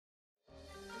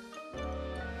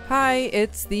Hi,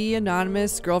 it's the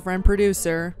anonymous girlfriend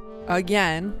producer.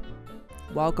 Again.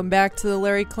 Welcome back to the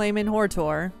Larry Klayman Whore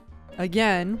Tour.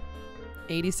 Again.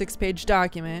 86-page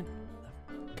document.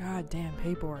 Goddamn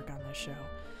paperwork on this show.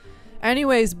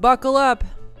 Anyways, buckle up.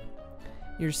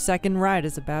 Your second ride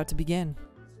is about to begin.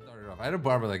 Started off. I had a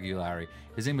barber like you, Larry.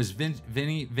 His name was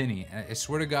Vinny. I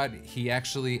swear to God, he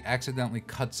actually accidentally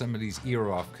cut somebody's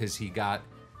ear off because he got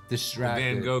distracted.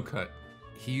 The Van Gogh cut.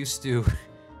 He used to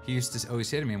always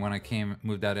say to me when I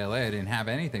moved out to LA, I didn't have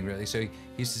anything really. So he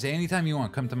used to say, anytime you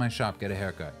want, come to my shop, get a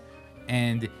haircut.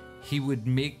 And he would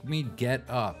make me get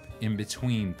up in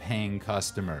between paying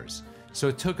customers. So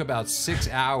it took about 6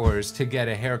 hours to get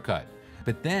a haircut.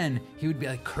 But then he would be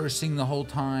like cursing the whole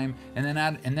time. And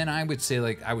then I would say,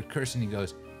 like, I would curse and he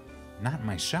goes, not in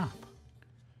my shop.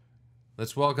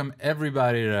 Let's welcome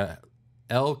everybody to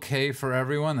LK for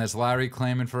everyone. That's Larry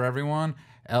Klayman for everyone.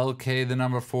 LK the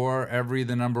number 4, every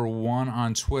the number 1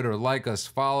 on Twitter. Like us,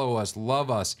 follow us, love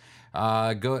us.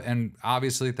 Go and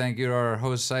obviously thank you to our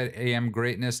host site,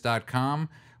 amgreatness.com.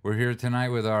 We're here tonight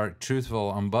with our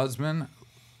truthful ombudsman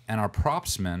and our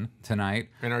propsman tonight.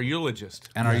 And our eulogist.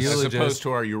 And our eulogist. As opposed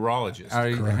to our urologist.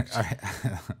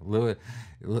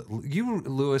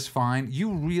 Louis Fine.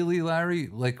 You really, Larry,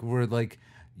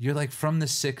 you're like from the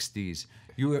 60s.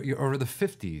 You're or the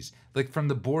 50s, like from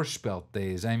the Borscht Belt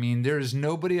days. I mean, there's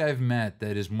nobody I've met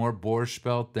that is more Borscht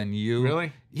Belt than you.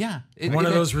 Really? Yeah. One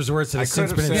of those resorts that has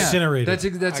since been incinerated. That's I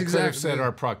exactly. could have said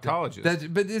our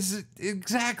proctologist. But this is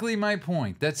exactly my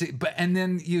point. That's it. But and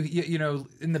then you know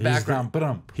in the background,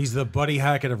 he's the Buddy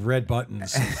Hackett of red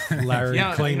buttons, Larry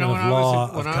Klayman when of law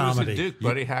of when I comedy. was at Duke,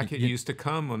 Buddy Hackett used to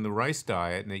come on the rice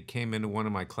diet, and they came into one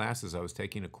of my classes. I was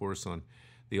taking a course on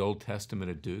the Old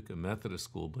Testament at Duke, a Methodist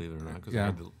school, believe it or not, because I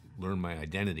had to learn my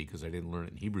identity because I didn't learn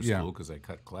it in Hebrew school because I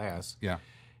cut class. Yeah.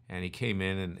 And he came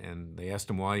in and they asked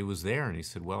him why he was there, and he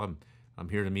said, "Well, I'm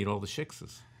here to meet all the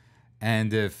shiksas."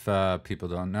 And if people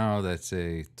don't know, that's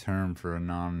a term for a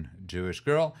non-Jewish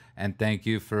girl. And thank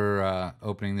you for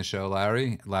opening the show,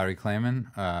 Larry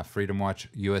Klayman,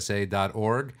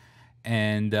 freedomwatchusa.org.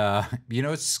 And you know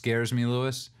what scares me,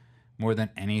 Louis, more than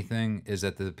anything is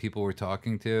that the people we're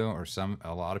talking to, or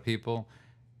a lot of people,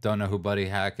 don't know who Buddy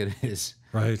Hackett is.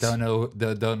 Right. Don't know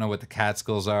what the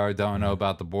Catskills are. Don't know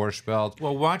about the Borscht Belt.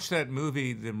 Well, watch that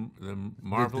movie, the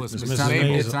Marvelous Mrs. Mrs.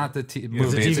 Maisel. It's not the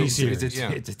movie. It's a TV series.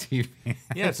 It's a TV.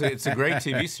 Yeah, it's a great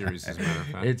TV series, as a matter of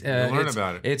fact. You'll learn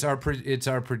about it. It's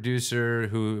our producer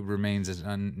who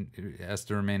has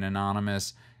to remain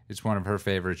anonymous. It's one of her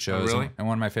favorite shows. Oh, really? And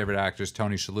one of my favorite actors,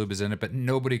 Tony Shalhoub, is in it, but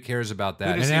nobody cares about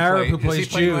that. An Arab who plays Does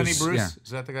he play Lenny Jews. Bruce? Yeah.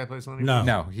 Is that the guy who plays Lenny No. Bruce?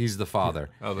 No, he's the father.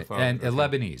 Oh, the father. And Okay.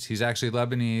 Lebanese. He's actually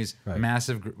Lebanese, Right.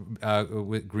 massive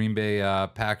Green Bay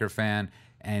Packer fan.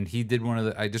 And he did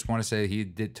I just want to say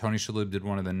Tony Shalhoub did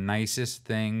one of the nicest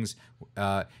things.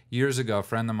 Years ago, a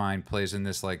friend of mine plays in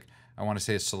this, like, I want to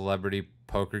say a celebrity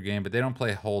poker game, but they don't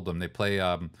play Hold'em. They play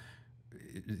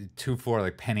 2-4,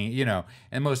 like penny, you know,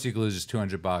 and most you could lose is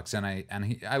 $200. And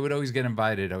I would always get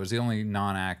invited. I was the only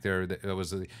non-actor that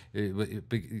was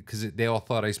because they all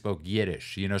thought I spoke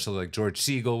Yiddish, you know. So like George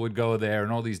Segal would go there,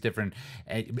 and all these different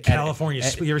California.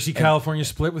 You ever see California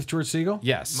Split with George Segal?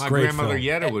 Yes, My Great grandmother film.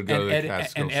 Yetta would go to the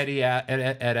Catskills. and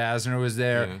Ed Asner was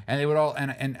there, Yeah. and they would all.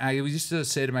 And I used to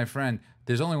say to my friend,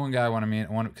 "There's only one guy I want to meet,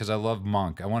 because I love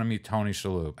Monk. I want to meet Tony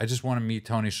Shalhoub. I just want to meet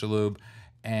Tony Shalhoub."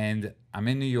 And I'm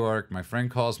in New York. My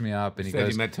friend calls me up, and he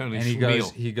goes,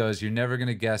 he goes, "You're never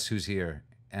gonna guess who's here."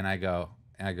 And I go,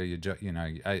 I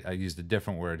used a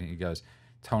different word, and he goes,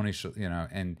 "Tony," you know.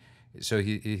 And so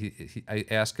I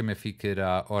asked him if he could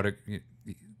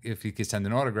send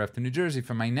an autograph to New Jersey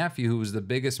for my nephew, who was the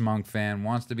biggest Monk fan,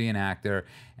 wants to be an actor.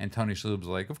 And Tony Shalhoub's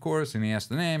like, "Of course," and he asked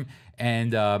the name,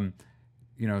 and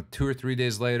 2 or 3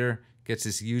 days later, gets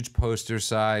this huge poster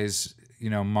size,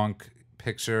 Monk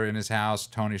picture in his house.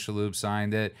 Tony Shalhoub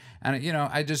signed it. And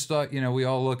I just thought,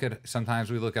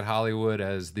 sometimes we look at Hollywood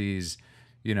as these,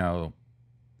 I've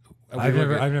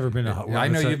never been to Hollywood. I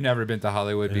know you've never been to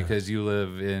Hollywood because you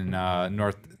live in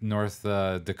North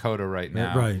Dakota right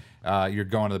now. Right. You're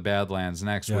going to the Badlands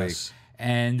next week.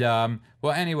 And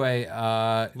well, anyway,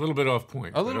 a little bit off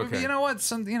point. A little bit. bit. You know what?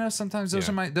 Sometimes those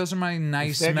are my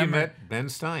nice Instead, you memories. met Ben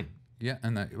Stein. Yeah,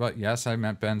 and yes, I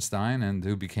met Ben Stein, and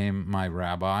who became my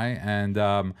rabbi, and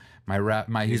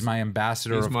he's my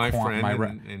ambassador. He's of my Quan,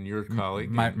 friend and your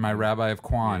colleague. My rabbi of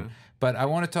Quan. Yeah. But I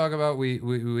want to talk about we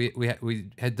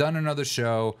had done another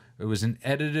show. It was an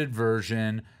edited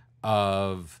version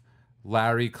of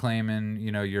Larry Klayman,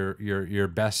 your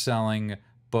best-selling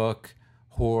book,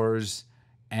 Whores,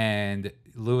 and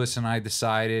Lewis and I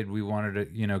decided we wanted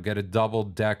to, you know, get a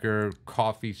double-decker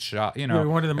coffee shop. You know, Yeah, we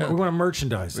want to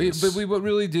merchandise this. but we would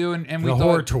really do, and we The thought,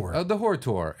 horror tour. the horror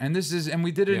tour, and this is, and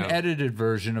we did an Yeah. edited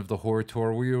version of the horror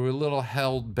tour. We were a little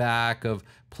held back of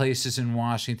places in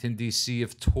Washington D.C.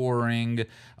 of touring,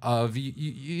 of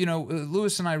you know,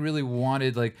 Lewis and I really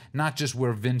wanted, like, not just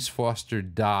where Vince Foster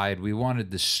died. We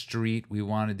wanted the street, we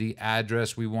wanted the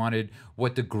address, we wanted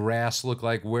what the grass looked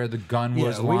like, where the gun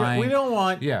was lying. We don't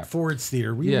want Yeah. Ford's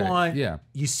Theater. We Yeah, want. yeah.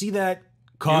 You see that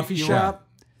coffee you- shop?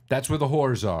 That's where the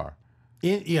whores are.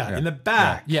 In the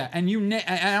back. Yeah, and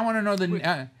I want to know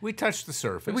the. We touched the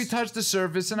surface. We touched the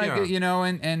surface, and Yeah. I get, you know,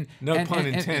 and No and, pun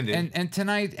and, intended.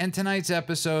 And tonight's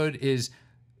episode is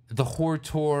the horror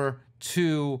tour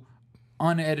 2,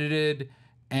 unedited,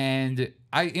 and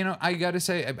I gotta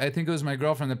say, I think it was my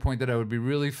girlfriend that pointed out it would be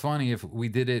really funny if we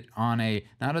did it on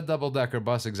not a double-decker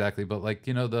bus exactly, but like,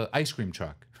 you know, the ice cream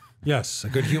truck. Yes, a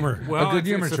good humor. Well, good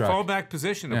humor it's a truck. fallback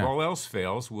position. If Yeah. all else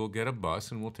fails, we'll get a bus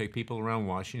and we'll take people around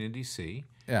Washington, D.C.,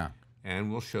 Yeah.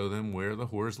 and we'll show them where the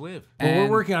whores live. Well, we're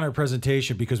And- working on our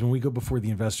presentation because when we go before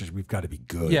the investors, we've got to be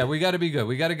good. Yeah, we got to be good.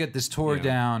 We got to get this tour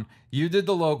down. You did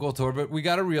the local tour, but we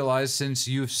got to realize, since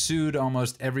you've sued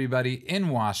almost everybody in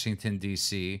Washington,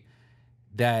 D.C.,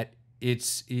 that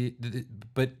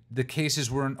but the cases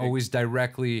weren't always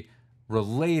directly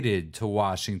related to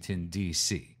Washington,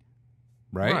 D.C.,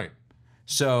 right? Right.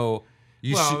 So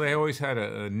you Well, they always had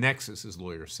a nexus, as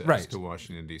lawyer says, Right. to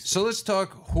Washington, D.C. so let's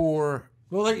talk whore.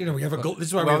 Well, you know, we have a. This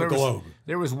is why Well, we have a globe.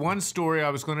 there was one story I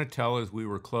was going to tell as we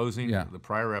were closing Yeah. the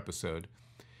prior episode,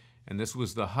 and this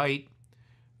was the height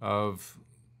of,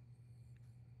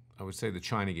 I would say, the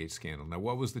Chinagate scandal. Now,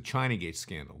 what was the Chinagate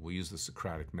scandal? We'll use the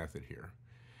Socratic method here.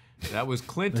 That was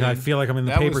Clinton. I feel like I'm in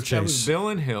the paper That was chase. Bill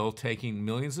and Hill taking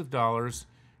millions of dollars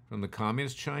from the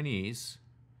communist Chinese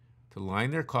to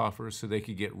line their coffers so they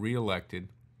could get reelected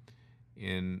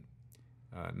in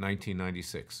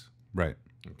 1996. Right.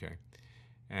 Okay.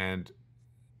 And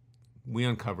we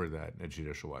uncovered that at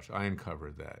Judicial Watch. I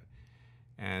uncovered that.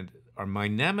 And my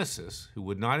nemesis, who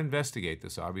would not investigate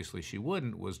this, obviously she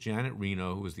wouldn't, was Janet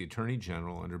Reno, who was the Attorney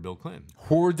General under Bill Clinton.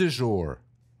 Whore du jour.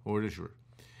 Or de jour.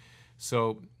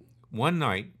 So one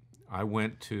night, I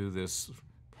went to this.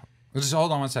 Just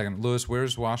hold on one second. Lewis,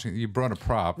 where's Washington? You brought a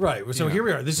prop. Right. So here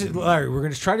we are. This is Larry. We're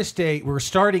going to try to stay. We're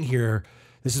starting here.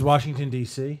 This is Washington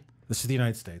D.C. This is the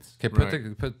United States. Okay,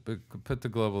 Right. put the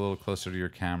globe a little closer to your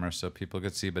camera so people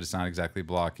could see, but it's not exactly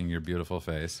blocking your beautiful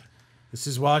face. This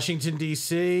is Washington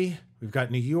D.C. We've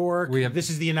got New York. We have- This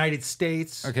is the United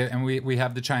States. Okay, and we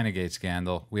have the Chinagate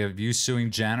scandal. We have you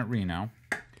suing Janet Reno.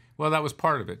 Well, that was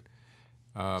part of it.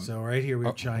 So right here we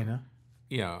have China.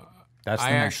 Yeah. That's the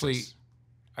I actually, nexus.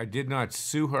 I did not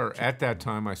sue her at that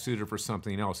time. I sued her for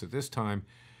something else. At this time,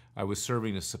 I was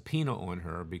serving a subpoena on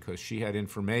her because she had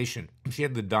information. She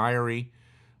had the diary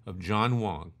of John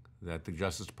Wong that the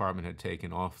Justice Department had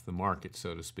taken off the market,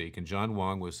 so to speak. And John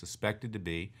Wong was suspected to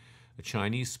be a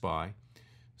Chinese spy,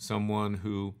 someone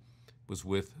who was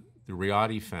with the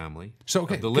Riyadi family, So,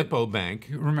 okay, of the Lippo Bank.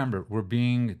 Remember, we're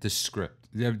being descript.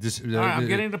 I'm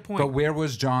getting to the point. But where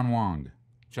was John Wong?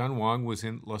 John Wong was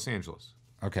in Los Angeles.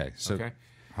 Okay, so Okay.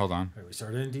 hold on. Right, we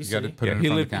started in D.C. You got to put it in He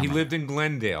front lived, of the he camera. lived in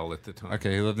Glendale at the time.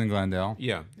 Okay, he lived in Glendale.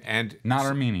 Yeah, and Not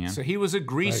Armenian. So he was a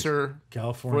greaser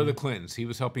California. for the Clintons. He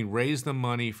was helping raise the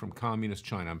money from communist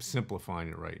China. I'm simplifying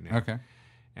it right now. Okay.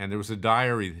 And there was a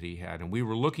diary that he had, and we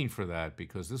were looking for that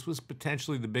because this was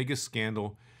potentially the biggest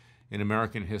scandal in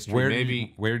American history. Where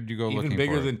Maybe did you go even looking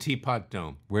bigger for than it? Teapot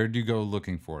Dome. Where did you go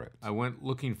looking for it? I went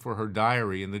looking for her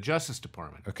diary in the Justice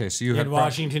Department. Okay, so you In had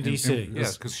Washington, D.C.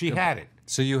 Yes, because she had it.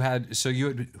 So you had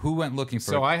who went looking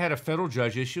for So it? I had a federal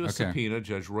judge issue a Okay. subpoena,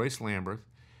 Judge Royce Lamberth,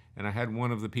 and I had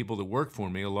one of the people that worked for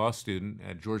me, a law student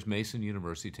at George Mason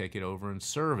University, take it over and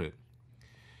serve it.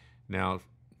 Now,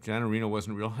 Janet Reno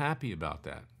wasn't real happy about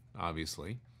that,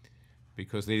 obviously,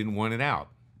 because they didn't want it out.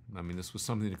 I mean, this was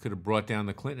something that could have brought down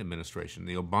the Clinton administration.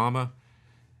 The Obama,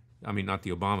 I mean, not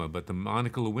the Obama, but the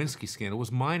Monica Lewinsky scandal was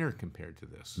minor compared to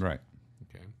this. Right.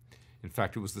 Okay. In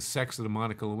fact, it was the sex of the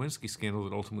Monica Lewinsky scandal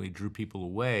that ultimately drew people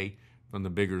away from the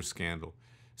bigger scandal.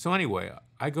 So anyway,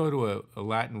 I go to a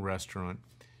Latin restaurant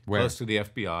Where? close to the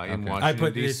FBI in Okay. Washington, I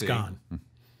put D.C. it's gone.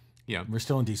 Yeah, We're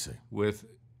still in D.C. with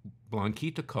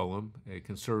Blanquita Cullum, a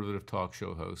conservative talk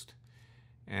show host,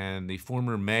 and the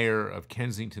former mayor of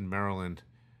Kensington, Maryland,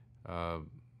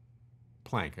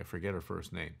 Plank. I forget her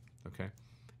first name. Okay.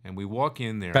 And we walk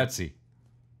in there. Betsy.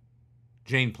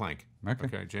 Jane Plank.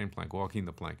 Okay. Jane Plank, walking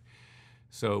the plank.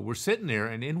 So we're sitting there,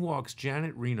 and in walks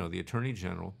Janet Reno, the Attorney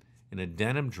General, in a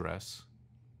denim dress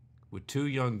with two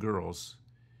young girls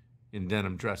in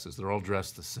denim dresses. They're all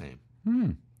dressed the same.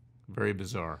 Very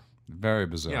bizarre. Very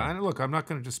bizarre. Yeah, and look, I'm not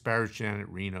going to disparage Janet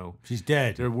Reno. She's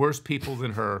dead. There are worse people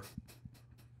than her.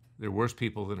 There are worse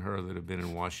people than her that have been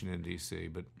in Washington, D.C.,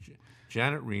 but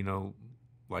Janet Reno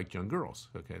liked young girls.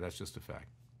 Okay, that's just a fact.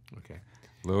 Okay.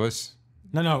 Lewis?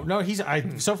 No. He's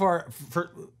so far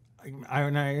I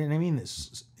mean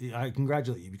this. I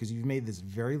congratulate you because you've made this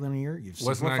very linear. You've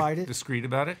simplified Wasn't I it. discreet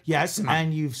about it? Yes,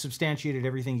 and you've substantiated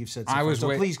everything you've said so far.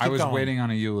 So please keep I was going. waiting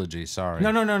on a eulogy. Sorry.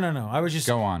 No. I was just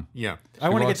Go on. Yeah. I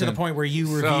want to get walks to the in. point where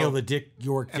you reveal the Dick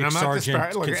York, And Dick I'm not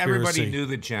Sargent look, conspiracy. everybody knew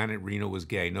that Janet Reno was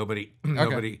gay. Nobody.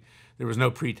 There was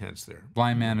no pretense there.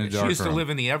 Blind man in a dark She used to room.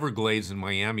 live in the Everglades in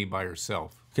Miami by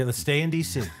herself. Okay, let's stay in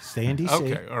D.C. Stay in D.C.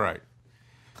 Okay, all right.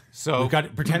 So We've got to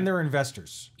pretend they're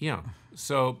investors. yeah.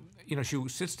 So she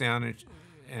sits down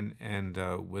and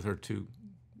with her two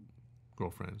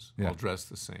girlfriends, all dressed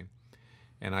the same.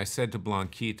 And I said to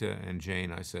Blanquita and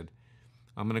Jane, I said,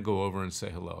 I'm going to go over and say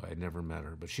hello. I had never met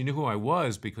her, but she knew who I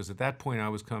was because at that point I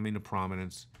was coming to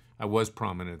prominence. I was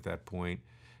prominent at that point,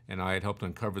 and I had helped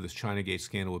uncover this Chinagate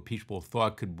scandal, what people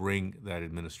thought could bring that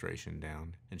administration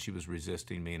down, and she was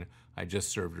resisting me, and I just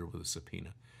served her with a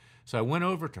subpoena. So I went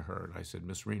over to her and I said,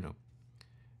 Miss Reno.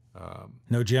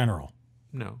 No general.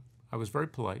 No, I was very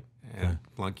polite, and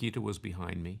Blanquita was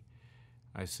behind me.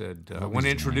 I said, I want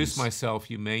to introduce myself.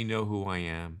 You may know who I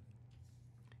am.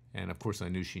 And, of course, I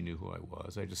knew she knew who I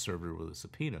was. I just served her with a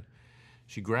subpoena.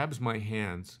 She grabs my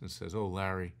hands and says, oh,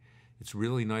 Larry, it's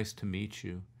really nice to meet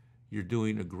you. You're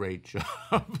doing a great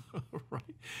job.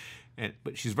 Right?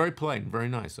 But she's very polite and very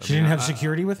nice. She didn't have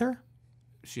security with her?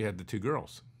 She had the two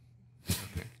girls.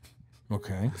 Okay.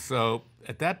 Okay. So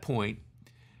at that point,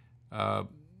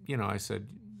 I said,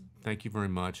 thank you very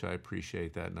much. I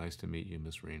appreciate that. Nice to meet you,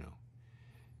 Miss Reno.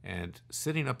 And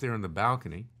sitting up there on the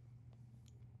balcony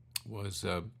was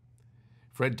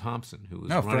Fred Thompson, who was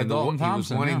running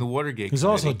the Watergate. He's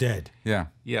also dead. Yeah.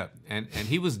 Yeah, and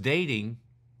he was dating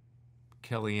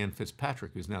Kellyanne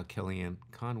Fitzpatrick, who's now Kellyanne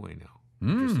Conway now.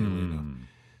 Interestingly enough.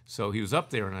 So he was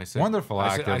up there, and I said, Wonderful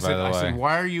actor, by the way. I said,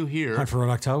 why are you here? Hunt for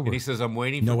October. And he says, I'm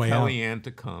waiting for Kellyanne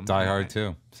to come. Die Hard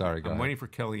too. Sorry, go I'm ahead. waiting for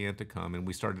Kellyanne to come, and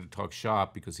we started to talk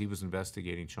shop because he was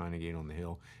investigating Chinagate on the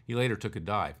Hill. He later took a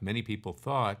dive. Many people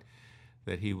thought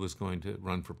that he was going to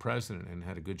run for president and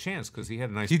had a good chance because he had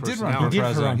a nice personality.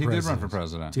 He did run for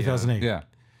president. 2008. Yeah.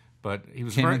 But he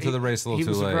was Came into the race a little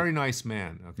too late. He was a very nice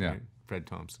man, okay, Yeah. Fred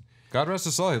Thompson. God rest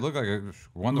his soul. He looked like a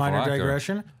wonderful Minor actor.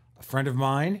 digression. A friend of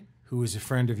mine, who is a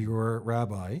friend of your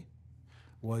rabbi,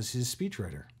 was his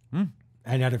speechwriter.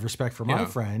 And out of respect for my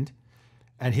friend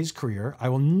and his career, I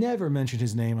will never mention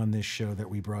his name on this show that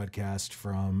we broadcast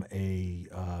from a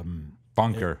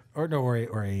bunker. A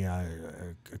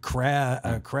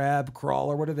crab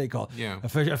crawler. What do they call it? Yeah.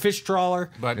 A fish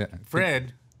trawler. But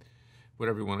Fred,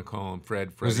 whatever you want to call him,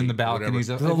 Freddie, was in the balconies.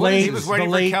 He was waiting for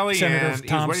Kellyanne.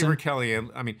 He was waiting for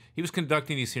Kellyanne. I mean, he was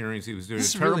conducting these hearings. He was doing a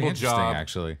terrible job.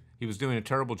 Actually, he was doing a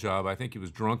terrible job. I think he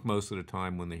was drunk most of the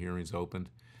time when the hearings opened.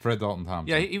 Fred Dalton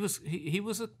Thompson. Yeah, he was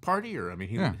a partier. I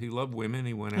mean, he loved women.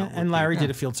 He went out. And Larry did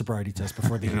a field sobriety test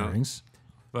before the hearings.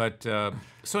 But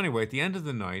so anyway, at the end of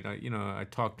the night, I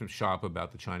talked to Shop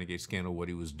about the Chinagate scandal, what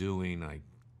he was doing. I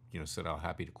said, I'm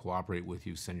happy to cooperate with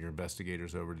you. Send your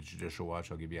investigators over to Judicial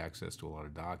Watch. I'll give you access to a lot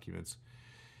of documents.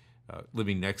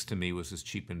 Living next to me was this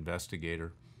chief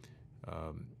investigator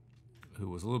who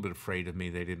was a little bit afraid of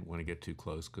me. They didn't want to get too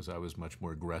close because I was much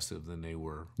more aggressive than they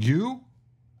were. You?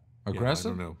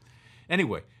 Aggressive? I don't know.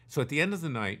 Anyway, so at the end of the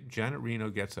night, Janet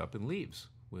Reno gets up and leaves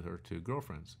with her two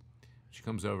girlfriends. She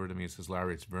comes over to me and says,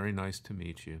 Larry, it's very nice to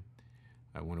meet you.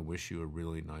 I want to wish you a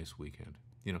really nice weekend.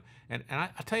 And I'll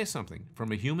tell you something.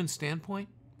 From a human standpoint,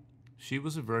 she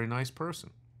was a very nice person.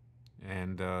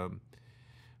 And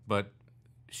but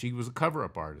she was a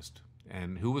cover-up artist.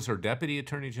 And who was her deputy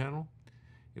attorney general?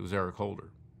 It was Eric Holder.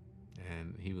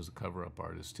 And he was a cover-up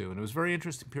artist, too. And it was a very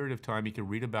interesting period of time. You can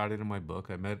read about it in my book.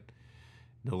 I met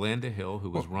Nolanda Hill, who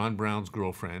was Ron Brown's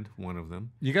girlfriend, one of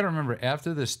them. You got to remember,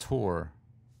 after this tour,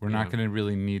 we're not going to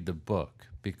really need the book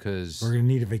because... We're going to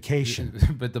need a vacation.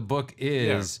 But the book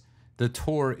is... The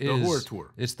tour is... The whore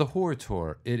tour. It's the whore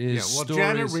tour. It is stories...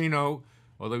 Janet Reno,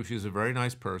 although she was a very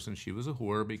nice person, she was a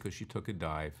whore because she took a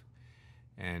dive.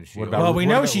 And she... we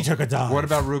know she took a dive. What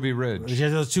about Ruby Ridge? She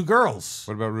had those two girls.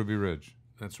 What about Ruby Ridge?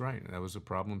 That's right. That was a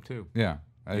problem, too. Yeah.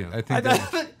 I think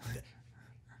that...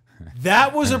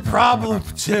 That was a problem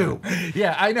too.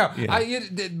 Yeah, I know.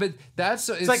 Yeah. But that's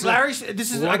it's like Larry.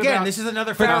 This is this is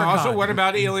another Farrakhan. Also, what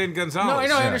about Elian Gonzalez? No, I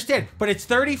know, I understand, but it's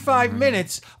 35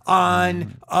 minutes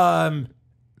on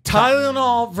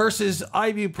Tylenol versus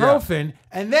ibuprofen,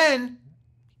 and then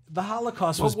The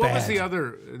Holocaust Well, was what bad. was the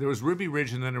other? There was Ruby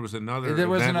Ridge, and then there was another There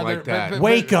was event another like that.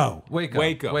 Waco.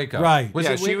 Waco. Right. Was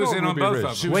Yeah, it she was Waco or in on Ruby both Ridge? of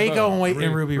them. She was Waco both.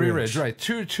 and Ruby Ridge. Right.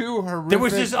 Two horrific. There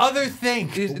was this other thing,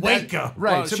 That- Waco.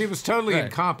 Right. Well, so- she was totally right.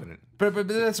 incompetent, But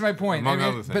that's my point. Among I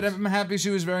mean, other things. But I'm happy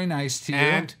she was very nice to you.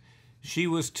 and she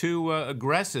was too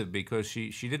aggressive because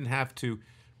she didn't have to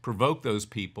provoke those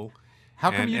people. How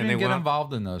come and you they didn't get went-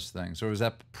 involved in those things, or was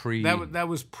that pre? That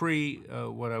was pre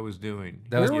what I was doing.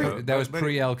 That was But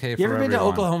pre LK. You ever been to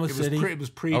everyone. Oklahoma It was City? pre, it was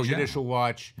pre-judicial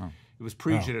watch. Oh. It was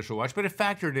pre-judicial watch, but it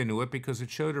factored into it because it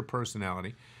showed her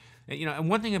personality. And, and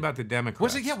one thing about the Democrats.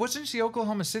 Was it? Yeah, wasn't she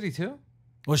Oklahoma City too?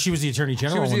 Well, she was the Attorney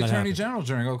General. She was when the that Attorney happened. General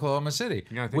during Oklahoma City.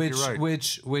 Yeah, I think which, you're right.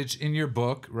 Which in your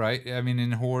book, right? I mean,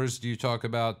 in Whores, do you talk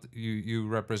about you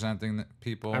representing the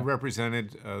people? I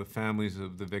represented families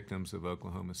of the victims of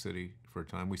Oklahoma City for a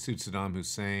time. We sued Saddam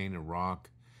Hussein, Iraq.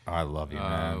 Oh, I love you,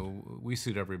 man. We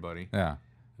sued everybody. Yeah.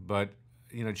 But,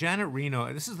 Janet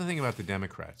Reno, this is the thing about the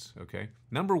Democrats, okay?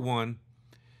 Number one,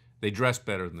 they dress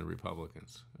better than the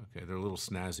Republicans, okay? They're a little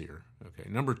snazzier, okay?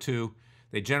 Number two,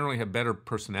 they generally have better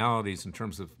personalities in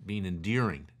terms of being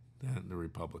endearing than the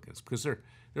Republicans because they're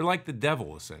like the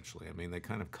devil, essentially. I mean, they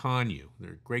kind of con you.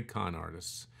 They're great con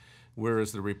artists.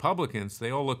 Whereas the Republicans,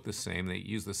 they all look the same. They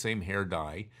use the same hair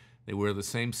dye. They wear the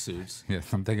same suits. Yeah,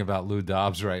 I'm thinking about Lou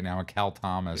Dobbs right now and Cal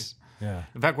Thomas. Yeah.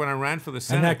 In fact, when I ran for the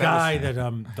Senate, And that guy,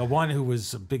 was, the one who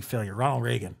was a big failure, Ronald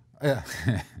Reagan. Yeah.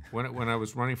 when I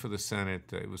was running for the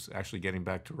Senate, it was actually getting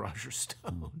back to Roger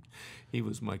Stone. He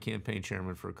was my campaign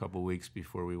chairman for a couple of weeks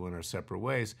before we went our separate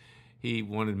ways. He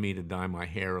wanted me to dye my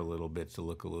hair a little bit to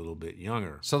look a little bit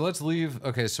younger. So let's leave.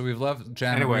 Okay, so we've left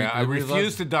Janet. Anyway, I we've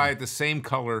refused to dye it the same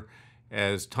color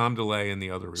as Tom DeLay and the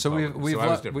other So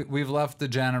Republicans. we've left the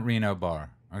Janet Reno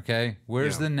bar. Okay,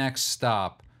 where's Yeah. the next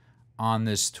stop on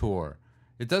this tour?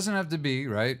 It doesn't have to be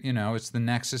right. It's the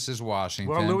Nexus is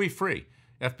Washington. Well, Louis Freeh,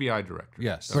 FBI director.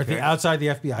 Yes. We're at the outside the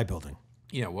FBI building.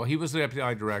 Yeah, well, he was the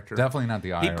FBI director. Definitely not the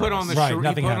IRS. He put on the Right, he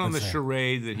nothing put on happens the there.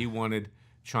 charade that he wanted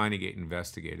Chinagate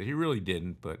investigated. He really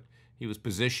didn't, but he was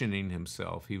positioning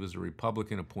himself. He was a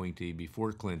Republican appointee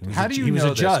before Clinton. How do you He was know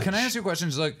a this? judge. Can I ask you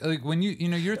questions? Like when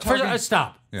you're First, talking.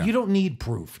 stop. Yeah. You don't need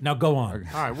proof. Now go on.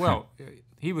 All right, well,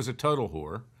 he was a total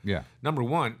whore. Yeah. Number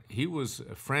one, he was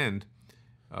a friend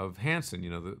of Hansen,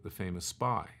 the famous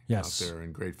spy Yes. out there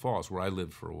in Great Falls, where I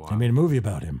lived for a while. I made a movie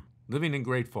about him. Living in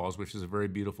Great Falls, which is a very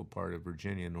beautiful part of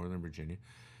Virginia, Northern Virginia,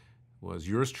 was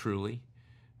yours truly,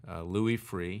 Louis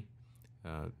Freeh,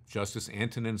 Justice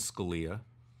Antonin Scalia,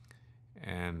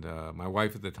 and my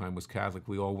wife at the time was Catholic.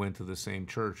 We all went to the same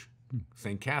church,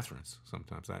 St. Catherine's.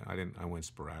 Sometimes I didn't. I went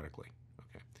sporadically.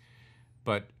 Okay,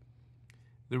 but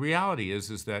the reality is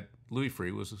that Louis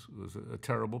Freeh was a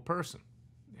terrible person,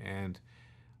 and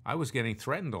I was getting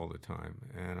threatened all the time.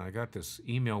 And I got this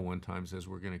email one time says,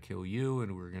 "We're going to kill you,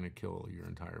 and we're going to kill your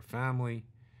entire family."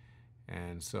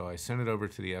 And so I sent it over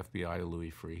to the FBI to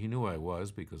Louis Freeh. He knew who I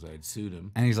was because I had sued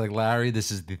him. And he's like, Larry,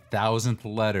 this is the 1,000th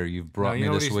letter you've brought me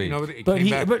this week.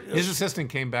 His assistant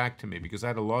came back to me because I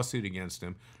had a lawsuit against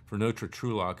him for Notre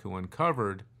Trulock, who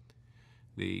uncovered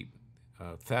the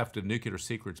theft of nuclear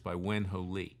secrets by Wen Ho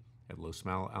Lee at Los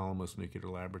Alamos Nuclear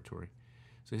Laboratory.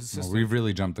 So his assistant, We've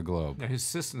really jumped the globe. now his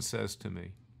assistant says to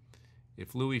me,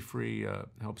 if Louis Freeh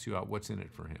helps you out, what's in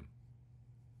it for him?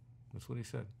 That's what he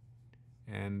said.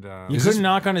 And You couldn't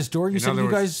knock on his door. You said other you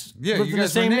words- guys Yeah, lived you in the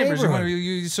guys were same neighbors. neighborhood.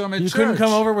 You saw him at You church. couldn't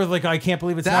come over with like, I can't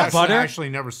believe it's That's not butter. I actually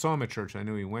never saw him at church. I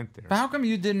knew he went there. But how come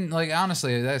you didn't, like,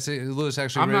 honestly, that's Lewis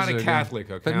actually I'm not raised a it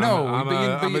Catholic, okay? But no,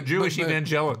 I'm a Jewish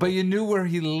evangelical. But you knew where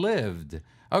he lived.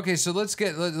 Okay, so let's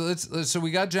so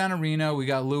we got Janet Reno, we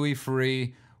got Louis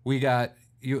Freeh, we got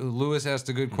Lewis asked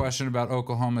a good question about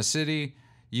Oklahoma City.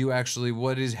 You actually,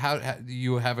 how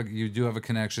you do have a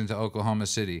connection to Oklahoma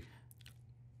City.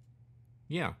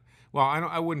 Yeah. Well,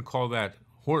 I wouldn't call that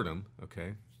whoredom,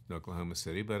 okay, in Oklahoma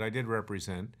City, but I did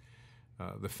represent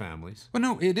the families. Well,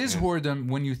 no, it is whoredom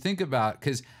when you think about,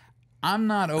 because I'm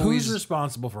not always. Who's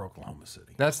responsible for Oklahoma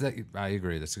City? I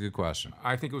agree. That's a good question.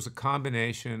 I think it was a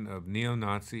combination of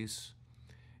neo-Nazis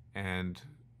and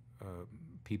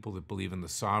people that believe in the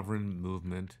sovereign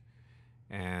movement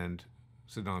and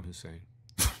Saddam Hussein.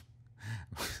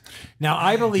 Now,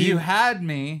 I believe You had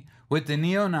me with the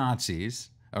neo-Nazis,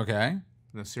 okay?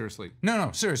 No, seriously. No,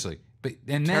 seriously. But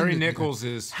and Terry then, Nichols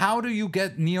is... How do you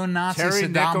get neo-Nazi Terry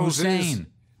Saddam Nichols Hussein?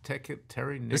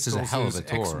 Terry This is a hell of Nichols' a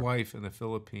tour. ex-wife in the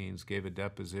Philippines gave a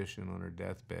deposition on her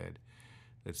deathbed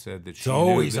that said that she it's knew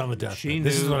always that on the deathbed. she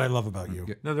This is knew- what I love about you.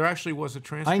 No, there actually was a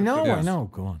transcript. I know, of I this, know.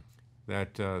 Go on.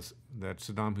 that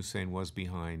Saddam Hussein was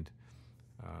behind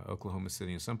Oklahoma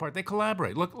City, and some part. They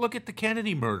collaborate. Look at the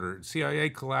Kennedy murder. CIA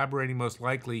collaborating most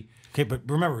likely. Okay, but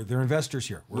remember, they're investors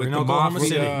here. We're With in the Oklahoma mafia.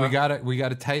 City. We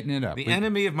gotta tighten it up. The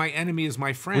enemy of my enemy is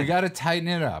my friend. We gotta tighten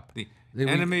it up. The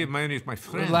enemy of my enemy is my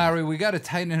friend. Larry, we got to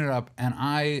tighten it up. And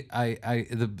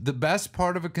the best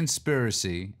part of a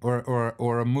conspiracy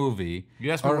or a movie.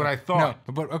 You asked me what I thought.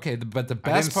 No, but okay, but the I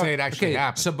best didn't part. say it actually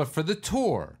happened. So, but for the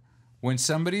tour, when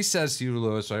somebody says to you,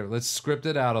 Louis, right, let's script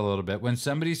it out a little bit. When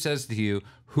somebody says to you,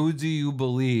 "Who do you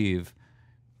believe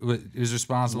is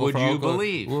responsible?" Would for you Oklahoma?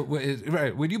 believe?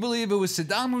 Right? Would you believe it was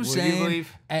Saddam Hussein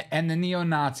and the neo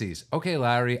Nazis? Okay,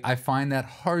 Larry, I find that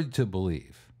hard to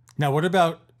believe. Now, what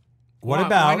about?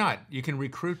 Why not? You can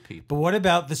recruit people. But what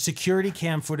about the security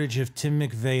cam footage of Tim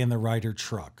McVeigh in the Ryder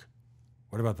truck?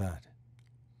 What about that?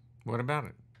 What about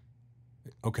it?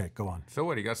 Okay, go on. So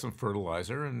what? He got some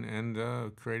fertilizer and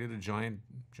created a giant.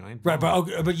 Right, bomb.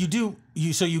 but you do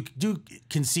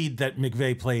concede that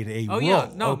McVeigh played a role.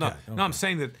 Yeah, no. I'm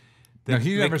saying that.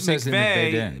 He never says that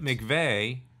McVeigh didn't.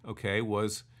 McVeigh, okay,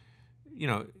 was,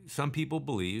 some people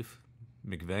believe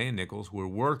McVeigh and Nichols were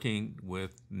working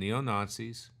with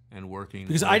neo-Nazis and working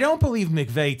because I don't believe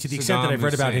McVeigh, to the extent that I've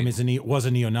read about him, was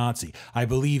a neo-Nazi. I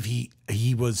believe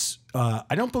he was.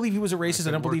 I don't believe he was a racist.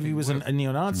 I don't believe he was a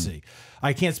neo-Nazi.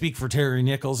 I can't speak for Terry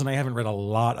Nichols, and I haven't read a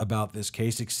lot about this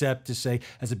case except to say,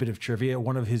 as a bit of trivia,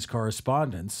 one of his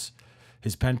correspondents,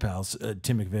 his pen pals,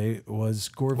 Tim McVeigh, was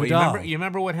Gore Vidal. You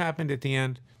remember what happened at the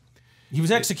end? He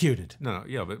was executed. But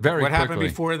Very what happened quickly.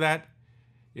 before that?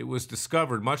 It was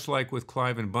discovered, much like with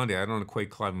Klayman Bundy. I don't equate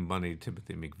Klayman Bundy to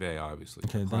Timothy McVeigh, obviously.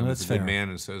 Okay, Klayman's that's a fair. good man,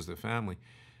 and so is the family.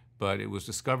 But it was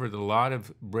discovered that a lot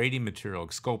of Brady material,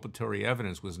 exculpatory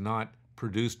evidence, was not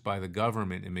produced by the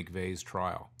government in McVeigh's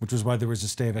trial. Which was why there was a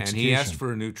stay of And execution. he asked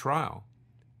for a new trial.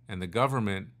 And the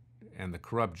government and the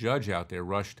corrupt judge out there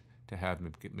rushed to have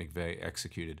McVeigh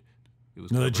executed. It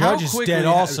was No, the covered. judge is dead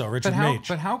also, Richard Mage.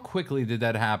 But how quickly did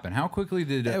that happen? How quickly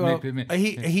did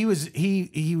he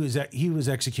was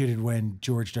executed when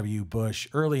George W. Bush,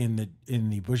 early in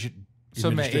the Bush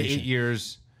administration. 8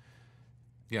 years?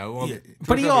 Yeah, well,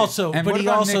 But he also, And but what he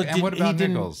about also Nick- and did, what he about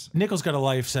didn't. Nichols? Nichols got a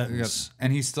life sentence.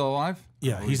 And he's still alive?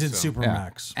 Yeah, he's in so.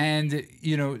 Supermax. And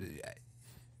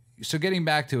so getting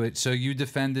back to it, so you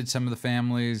defended some of the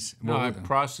families. no, I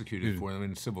prosecuted for them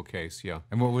in a civil case, yeah.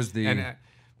 And what was the? And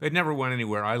it never went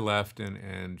anywhere. I left,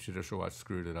 and Judicial Watch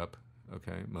screwed it up.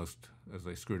 Okay, as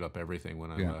they screwed up everything when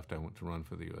I left. I went to run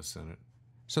for the U.S. Senate.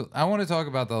 So I want to talk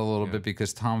about that a little bit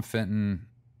because Tom Fenton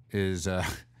is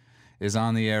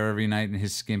on the air every night in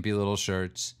his skimpy little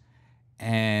shirts,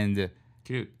 and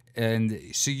Cute. And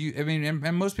so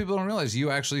and most people don't realize you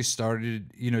actually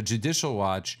started. Judicial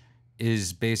Watch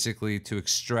is basically to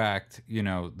extract,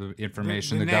 the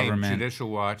information the name, government Judicial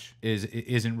Watch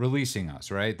isn't releasing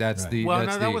us, right? That's the well.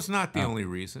 that's No, that was not the only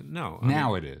reason. No,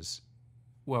 now it is.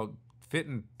 Well,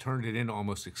 Fitton turned it into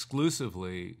almost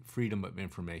exclusively Freedom of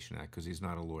Information Act because he's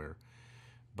not a lawyer.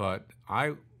 But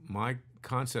my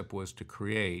concept was to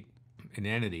create an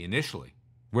entity initially.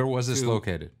 Where was this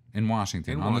located? In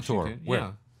Washington, on the tour.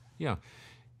 Where? Yeah.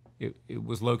 It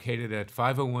was located at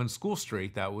 501 School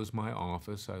Street. That was my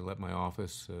office. I let my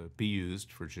office be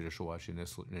used for Judicial Watch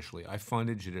initially. I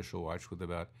funded Judicial Watch with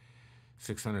about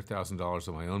 $600,000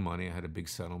 of my own money. I had a big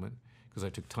settlement because I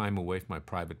took time away from my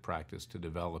private practice to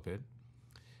develop it.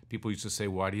 People used to say,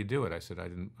 "Why do you do it?" I said,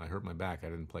 I hurt my back. I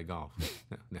didn't play golf.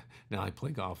 Now I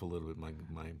play golf a little bit. My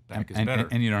back is better.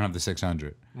 And you don't have the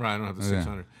 600. Right, I don't have the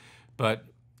 600. But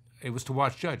it was to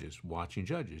watch judges, watching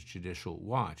judges, Judicial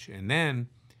Watch. And then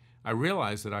I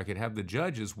realized that I could have the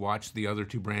judges watch the other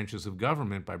two branches of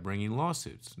government by bringing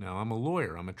lawsuits. Now, I'm a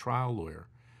lawyer. I'm a trial lawyer,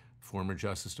 former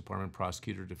Justice Department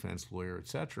prosecutor, defense lawyer,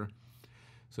 etc.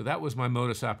 So that was my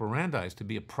modus operandi, is to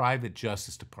be a private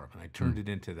Justice Department. I turned it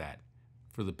into that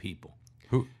for the people.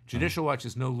 Judicial Watch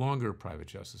is no longer a private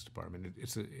Justice Department.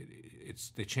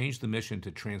 They changed the mission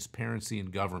to transparency in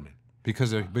government.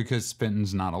 Because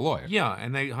Fenton's not a lawyer. Yeah,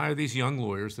 and they hire these young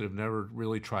lawyers that have never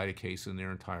really tried a case in their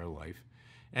entire life.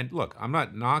 And look, I'm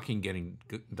not knocking getting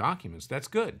documents. That's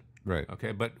good. Right.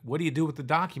 Okay, but what do you do with the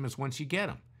documents once you get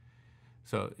them?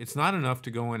 So it's not enough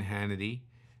to go on Hannity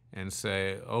and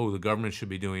say, oh, the government should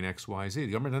be doing X, Y, Z.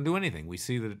 The government doesn't do anything. We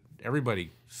see that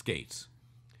everybody skates.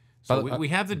 So we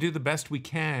have to do the best we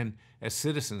can as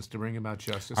citizens to bring about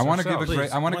justice. I want to give a Please.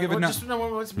 great. I want to give a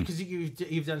because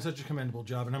you've done such a commendable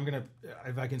job, and I'm gonna,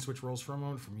 if I can switch roles for a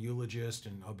moment, from eulogist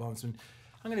and ombudsman,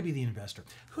 I'm gonna be the investor.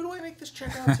 Who do I make this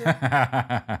check out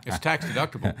to? It's tax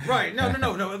deductible. Right?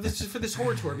 No. This is for this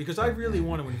horror tour because I really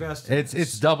want to invest. In this.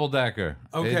 It's double decker.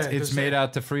 Okay, it's made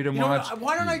out to Freedom Watch.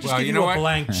 Why don't I just Well, give you you know a what?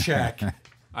 blank check?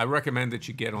 I recommend that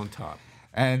you get on top.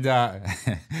 And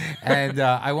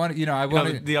I want to, I want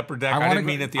to the upper deck. I didn't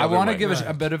mean it the I other want to way. give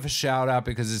a bit of a shout out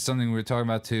because it's something we were talking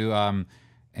about too.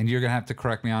 And you're gonna have to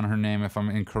correct me on her name if I'm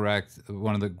incorrect.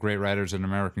 One of the great writers in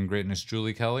American Greatness,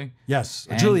 Julie Kelly. Yes,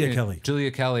 And Julia Kelly.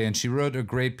 Julia Kelly, and she wrote a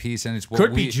great piece, and it's what Could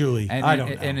we, be Julie. And, I don't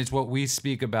know. And it's what we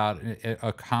speak about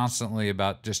constantly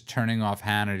about just turning off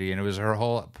Hannity. And it was her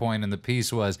whole point in the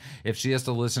piece was if she has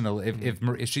to listen to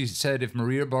if she said if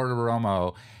Maria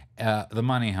Bartiromo, the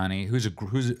Money Honey, who's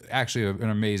actually an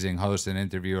amazing host and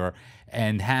interviewer,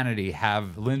 and Hannity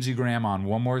have Lindsey Graham on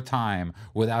one more time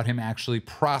without him actually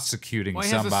prosecuting Well,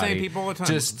 he has somebody. the same people all the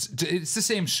time. It's the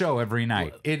same show every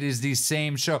night. It is the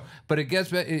same show, but it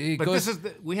gets it But goes.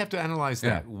 we have to analyze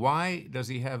that. Yeah. Why does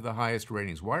he have the highest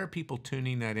ratings? Why are people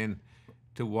tuning that in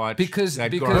to watch Because- that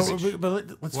because- garbage?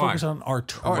 But let's Why? focus on our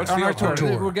tour. What's on the our tour.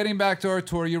 alternative? We're getting back to our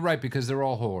tour. You're right because they're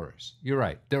all whores. You're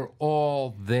right. They're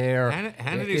all there.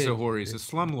 Hannity's a whore. He's a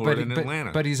slumlord in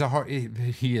Atlanta. But he's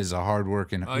he is a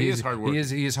hardworking. He is hardworking.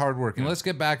 He is hardworking. Let's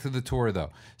get back to the tour though.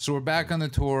 So we're back on the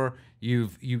tour.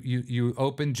 You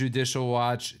open Judicial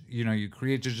Watch. You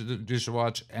create Judicial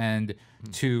Watch and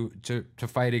to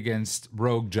fight against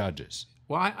rogue judges.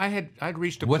 Well, I'd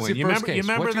reached a What's point. your first case? You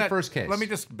remember What's your that, first case? Let me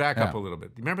just back Yeah. up a little bit.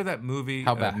 You remember that movie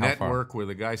How far? Network where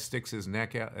the guy sticks his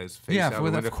neck out, his face Yeah, out the of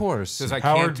window? course. Says, I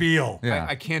Howard can't, Beale. Yeah.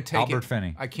 I can't take Albert it.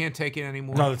 Finney. I can't take it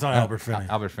anymore. No, it's not Albert Finney.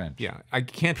 Albert Finch. Yeah, I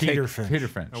can't Peter take. Finch. Peter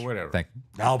Finch. Or whatever. Thank you.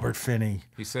 Albert Finney.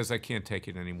 He says I can't take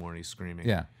it anymore, and he's screaming.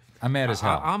 Yeah. I'm mad as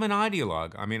hell. I'm an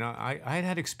ideologue. I mean, I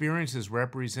had experiences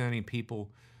representing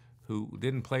people who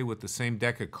didn't play with the same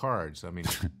deck of cards. I mean,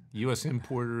 U.S.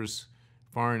 importers,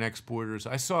 foreign exporters.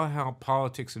 I saw how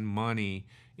politics and money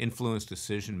influenced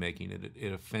decision making.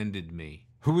 It offended me.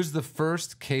 Who was the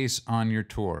first case on your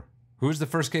tour? Who was the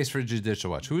first case for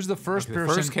Judicial Watch? Who was the first person?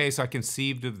 The first case I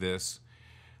conceived of this,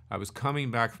 I was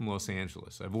coming back from Los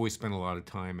Angeles. I've always spent a lot of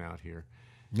time out here.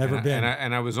 Never been.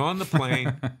 And I was on the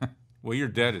plane. Well, you're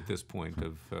dead at this point.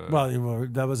 Well,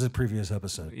 that was a previous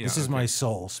episode. Yeah, this is okay. my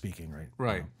soul speaking right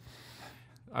Right.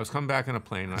 I was coming back on a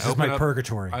plane. And This is my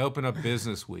purgatory. I open up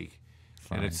Business Week,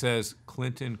 and Fine. it says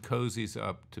Clinton cozies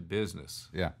up to business.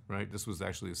 Yeah. Right? This was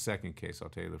actually the second case. I'll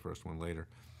tell you the first one later.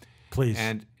 Please.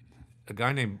 And a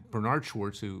guy named Bernard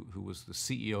Schwartz, who was the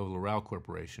CEO of L'Oreal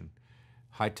Corporation,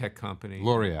 high-tech company.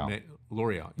 L'Oreal.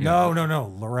 L'Oreal. No,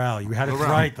 L'Oreal. You had it L'Oreal.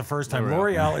 right the first time.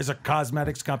 L'Oreal. L'Oreal is a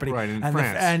cosmetics company, Right, in and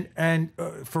France. and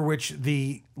for which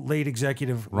the late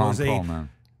executive Ron was Perlman.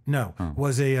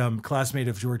 was a classmate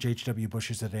of George H.W.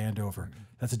 Bush's at Andover.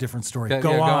 That's a different story. Yeah,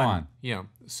 Go yeah, on. Yeah.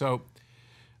 So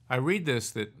I read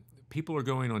this that people are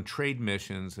going on trade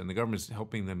missions and the government's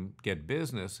helping them get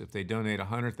business if they donate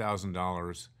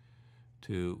 $100,000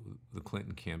 to the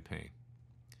Clinton campaign.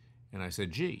 And I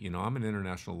said, gee, I'm an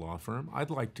international law firm. I'd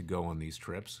like to go on these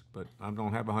trips, but I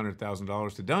don't have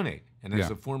 $100,000 to donate. And as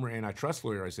Yeah. a former antitrust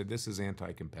lawyer, I said, this is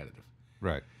anti-competitive.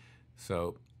 Right.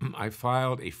 So I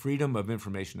filed a Freedom of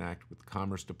Information Act with the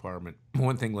Commerce Department.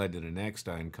 One thing led to the next.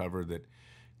 I uncovered that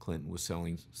Clinton was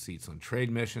selling seats on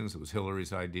trade missions. It was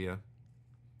Hillary's idea.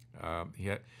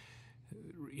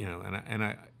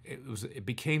 It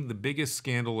became the biggest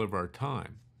scandal of our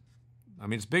time. I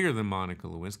mean, it's bigger than Monica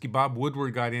Lewinsky. Bob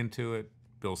Woodward got into it,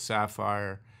 Bill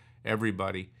Sapphire,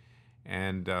 everybody.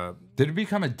 And Did it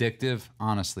become addictive?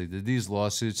 Honestly, did these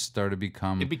lawsuits start to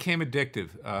become? it became addictive.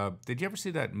 Did you ever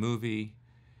see that movie,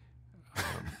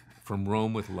 From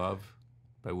Rome with Love,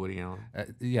 by Woody Allen?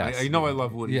 Yes. I know I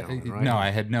love Woody Allen, right? No, I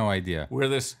had no idea. Where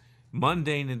this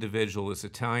mundane individual, this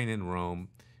Italian in Rome,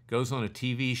 goes on a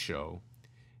TV show,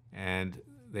 and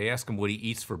they ask him what he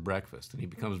eats for breakfast, and he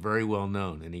becomes very well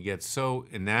known, and he gets so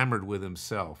enamored with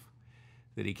himself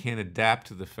that he can't adapt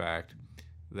to the fact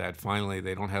that finally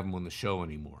they don't have him on the show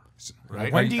anymore.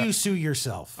 Right? When do you sue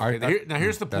yourself? Okay, now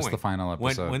here's the point. That's the final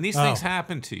episode. When these things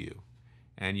happen to you,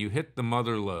 and you hit the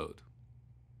mother lode,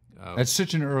 At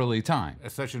such an early time.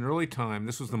 at such an early time,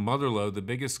 this was the mother lode, the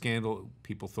biggest scandal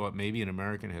people thought maybe in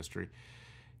American history.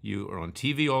 You are on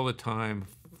TV all the time,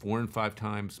 4 and 5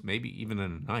 times, maybe even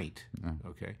in a night.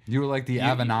 Okay, You were like the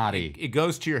Avenatti. It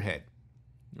goes to your head,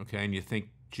 okay, and you think,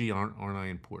 gee, aren't I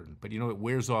important? But it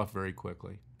wears off very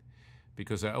quickly,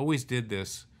 because I always did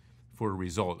this for a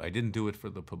result. I didn't do it for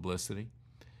the publicity,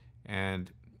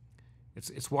 and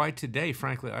it's why today,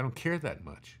 frankly, I don't care that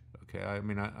much. Okay, I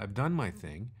mean, I've done my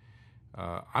thing.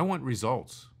 I want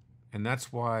results, and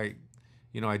that's why,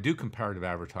 I do comparative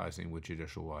advertising with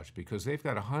Judicial Watch, because they've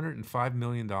got $105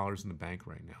 million in the bank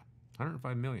right now,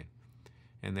 $105 million,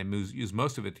 and they use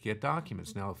most of it to get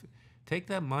documents. Now, take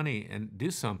that money and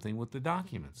do something with the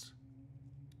documents,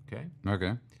 okay?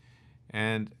 Okay.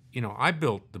 And I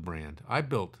built the brand. I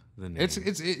built the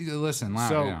name. Listen,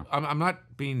 so yeah. I'm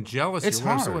not being jealous. It's here.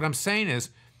 hard. What I'm saying is,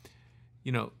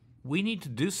 we need to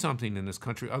do something in this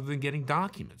country other than getting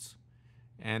documents.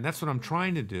 And that's what I'm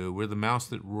trying to do. We're the mouse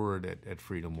that roared at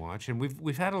Freedom Watch, and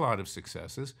we've had a lot of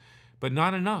successes, but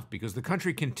not enough because the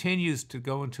country continues to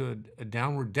go into a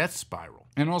downward death spiral.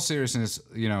 In all seriousness,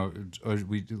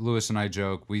 Louis and I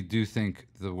joke, we do think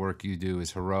the work you do is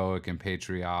heroic and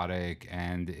patriotic,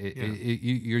 and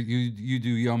you do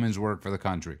yeoman's work for the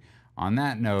country. On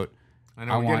that note, I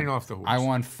know we're getting off the horse. I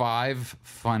want 5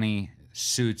 funny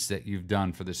suits that you've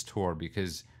done for this tour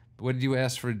because. What did you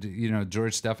ask for?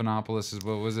 George Stephanopoulos.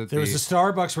 What was it? There was a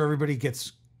Starbucks where everybody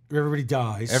dies.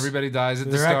 Everybody dies at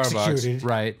the They're Starbucks, executed.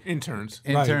 right? Interns.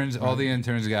 All the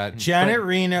interns got Janet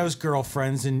Reno's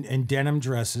girlfriends in denim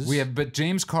dresses. But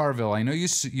James Carville. I know you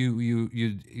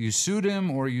sued him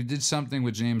or you did something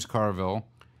with James Carville.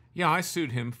 Yeah, I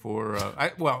sued him for.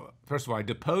 First of all, I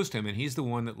deposed him, and he's the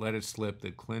one that let it slip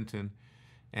that Clinton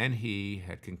and he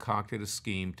had concocted a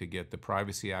scheme to get the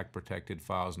Privacy Act protected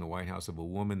files in the White House of a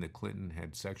woman that Clinton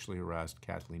had sexually harassed,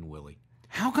 Kathleen Willey.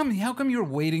 How come you're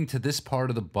waiting to this part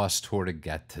of the bus tour to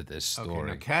get to this story?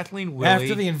 Okay, now Kathleen Willey,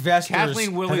 after the investors,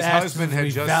 Kathleen Willey's husband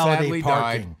had just sadly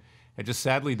parking.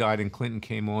 died, and Clinton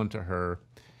came on to her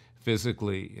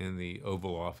physically in the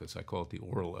Oval Office. I call it the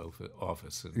Oral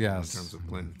Office in terms of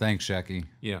Clinton. Thanks, Shecky.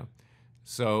 Yeah.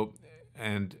 So,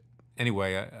 and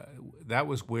anyway, that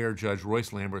was where Judge Royce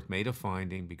Lamberth made a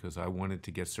finding because I wanted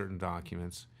to get certain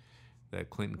documents that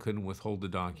Clinton couldn't withhold the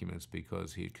documents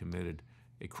because he had committed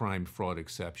a crime fraud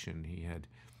exception. He had,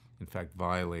 in fact,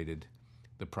 violated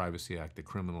the Privacy Act, the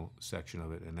criminal section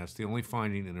of it, and that's the only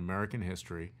finding in American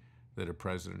history that a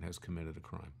president has committed a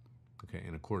crime, okay,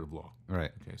 in a court of law.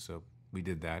 Right. Okay, so we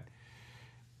did that.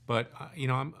 But,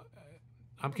 I'm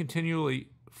continually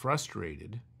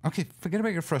frustrated. Okay, forget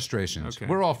about your frustrations. Okay.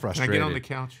 We're all frustrated. Can I get on the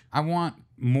couch? I want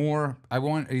more.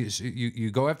 You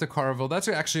go after Carville. That's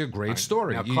actually a great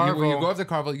story. Now, You go after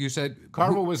Carville. You said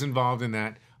Carville was involved in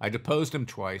that. I deposed him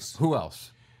twice. Who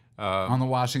else? On the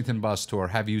Washington bus tour,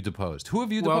 have you deposed? Who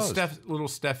have you deposed? Well, little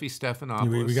Steffi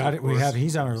Stephanopoulos. We got it. We have.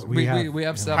 He's on our. We have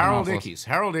Harold Stephanopoulos. Ickes.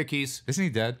 Harold Ickes. Isn't he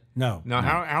dead? No.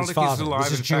 Harold His Ickes father. is alive.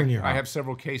 This is In fact, Junior. I have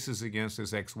several cases against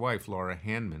his ex-wife, Laura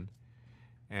Handman,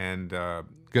 and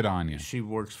Good on you. she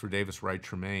works for Davis Wright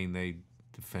Tremaine. They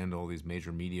defend all these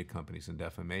major media companies in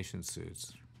defamation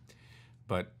suits.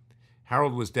 But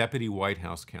Harold was deputy White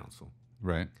House counsel.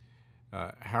 Right.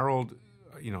 Harold,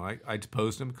 I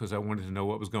deposed him because I wanted to know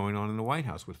what was going on in the White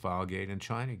House with Filegate and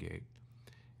Chinagate.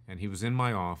 And he was in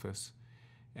my office.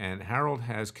 And Harold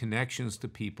has connections to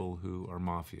people who are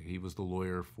mafia. He was the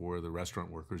lawyer for the Restaurant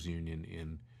Workers Union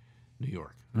in New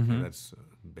York. Okay, that's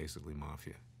basically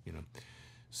mafia,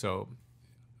 So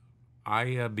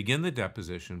I begin the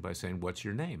deposition by saying, "What's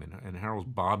your name?" And Harold's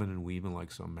bobbing and weaving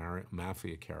like some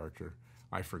mafia character.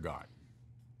 I forgot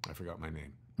my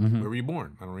name. Where were you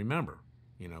born? I don't remember.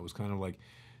 It was kind of like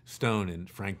Stone and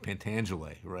Frank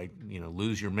Pentangeli, right?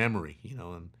 Lose your memory,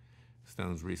 and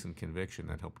Stone's recent conviction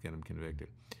that helped get him convicted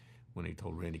when he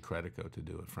told Randy Credico to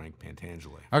do it, Frank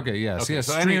Pentangeli. Okay, yes. Okay, yes.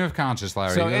 so Stream of conscious,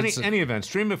 Larry. So any event,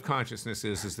 stream of consciousness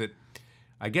is that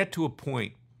I get to a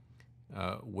point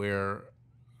where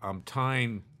I'm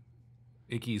tying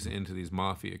Ickes into these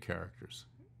mafia characters.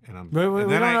 And we don't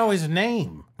know his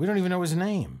name. We don't even know his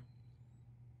name.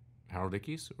 Harold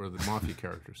Ickes or the mafia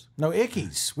characters? No,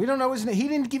 Ickes. We don't know his name. He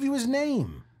didn't give you his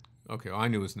name. Okay, well, I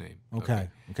knew his name. Okay.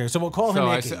 So we'll call him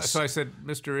Ickes. So I said,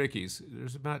 Mr. Ickes,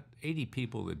 there's about 80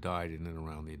 people that died in and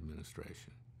around the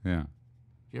administration. Yeah.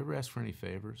 You ever ask for any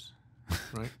favors?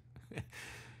 Right?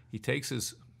 He takes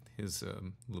his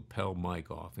lapel mic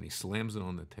off and he slams it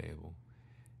on the table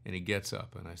and he gets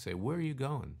up and I say, "Where are you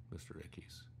going, Mr.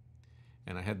 Ickes?"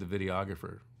 And I had the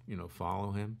videographer,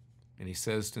 follow him. And he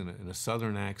says in a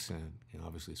southern accent,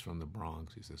 obviously he's from the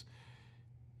Bronx, he says,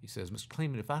 "Mr.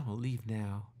 Klayman, if I don't leave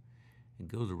now and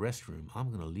go to the restroom, I'm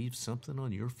going to leave something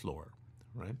on your floor,"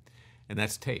 right? And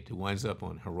that's taped. It winds up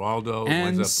on Geraldo.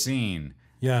 And scene.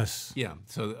 Yes. Yeah.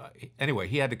 So anyway,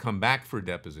 he had to come back for a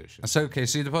deposition. So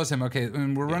you deposed him. Okay,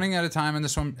 and we're running out of time on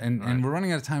this one, and we're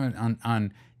running out of time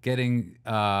on getting.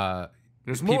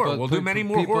 There's more. We'll do many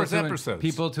more horse episodes.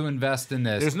 People to invest in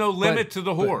this. There's no limit to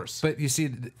the horse. But you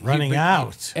see, running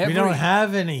out. We don't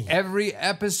have any. Every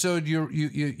episode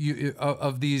you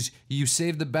of these, you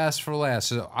save the best for last.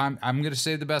 So I'm going to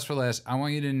save the best for last. I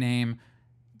want you to name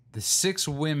the 6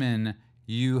 women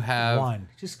you have. One.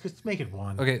 Just make it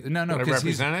one. Okay. No. That I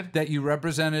represented? That you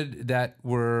represented that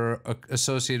were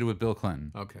associated with Bill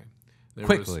Clinton. Okay. There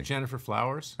Quickly. was Jennifer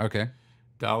Flowers. Okay.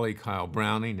 Dolly Kyle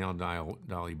Browning, now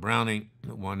Dolly Browning,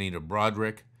 Juanita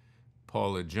Broderick,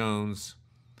 Paula Jones,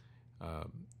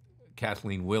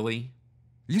 Kathleen Willie.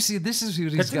 You see, this is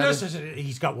what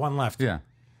He's got one left. Yeah.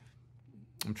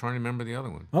 I'm trying to remember the other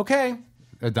one. Okay.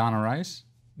 Donna Rice?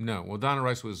 No, well, Donna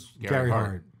Rice was Gary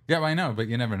Hart. Yeah, I know, but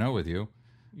you never know with you.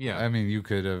 Yeah. I mean, you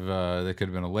could have. There could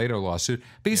have been a later lawsuit.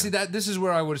 But you see, this is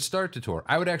where I would start the tour.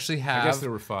 I would actually have. I guess there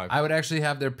were 5. I would actually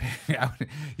have their.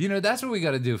 You know, that's what we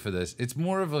got to do for this. It's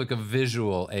more of like a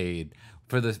visual aid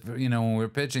for this. You know, when we're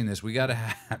pitching this, we got to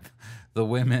have the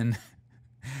women.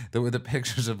 The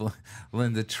pictures of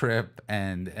Linda Tripp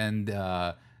and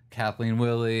Kathleen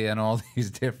Willie and all these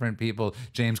different people.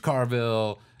 James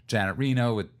Carville, Janet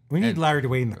Reno with. We need Larry to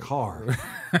wait in the car.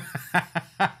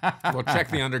 Well, check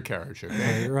the undercarriage,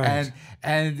 okay? Right.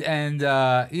 And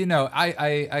you know,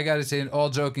 I got to say, all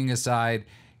joking aside,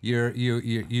 you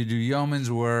do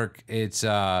yeoman's work. It's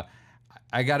I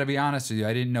got to be honest with you.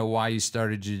 I didn't know why you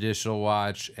started Judicial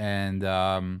Watch, and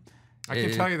I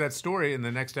can tell you that story in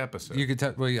the next episode. You could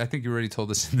tell. Well, I think you already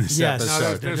told us in this Yes.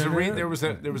 episode. No, there was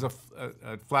a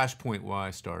flashpoint why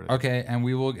I started. Okay, and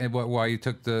we will. While you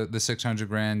took the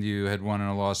 $600,000 you had won in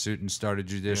a lawsuit and started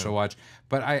Judicial Watch,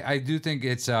 but I do think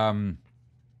it's I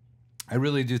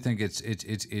really do think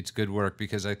it's good work,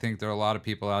 because I think there are a lot of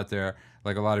people out there,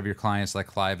 like a lot of your clients, like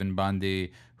Clive and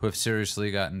Bundy, who have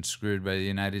seriously gotten screwed by the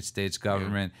United States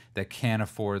government that can't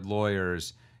afford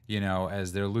lawyers, you know,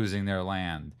 as they're losing their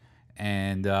land.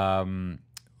 And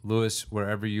Louis,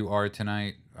 wherever you are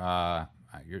tonight, the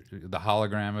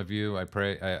hologram of you, I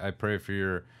pray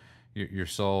for your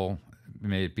soul.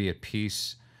 May it be at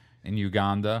peace in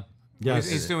Uganda. Yes.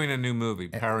 He's doing a new movie,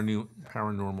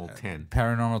 Paranormal 10.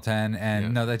 Paranormal 10,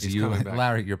 and no, that's you,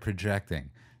 Larry. You're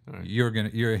projecting. Right. You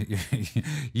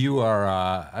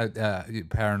are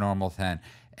Paranormal 10,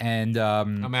 and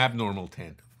I'm Abnormal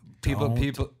 10.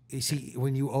 People. You see,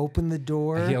 when you open the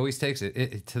door, he always takes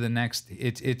it to the next.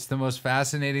 It's the most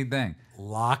fascinating thing.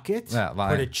 Lock it. Yeah,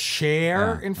 put a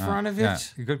chair in front of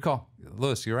it. Yeah. Good call,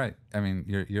 Louis. You're right. I mean,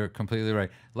 you're completely right.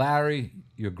 Larry,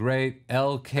 you're great.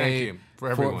 LK. Thank you for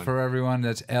everyone. For everyone.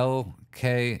 That's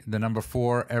LK, the number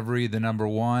 4, every the number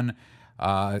 1.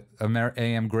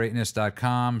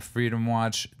 amgreatness.com,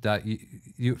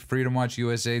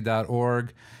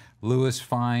 freedomwatchusa.org. Louis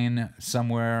Fine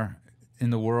somewhere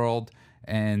in the world.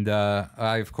 And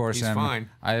I, of course,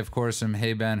 am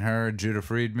Hey Ben Hur, Judah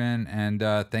Friedman, and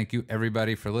thank you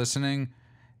everybody for listening,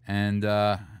 and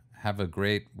have a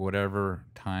great whatever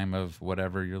time of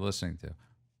whatever you're listening to.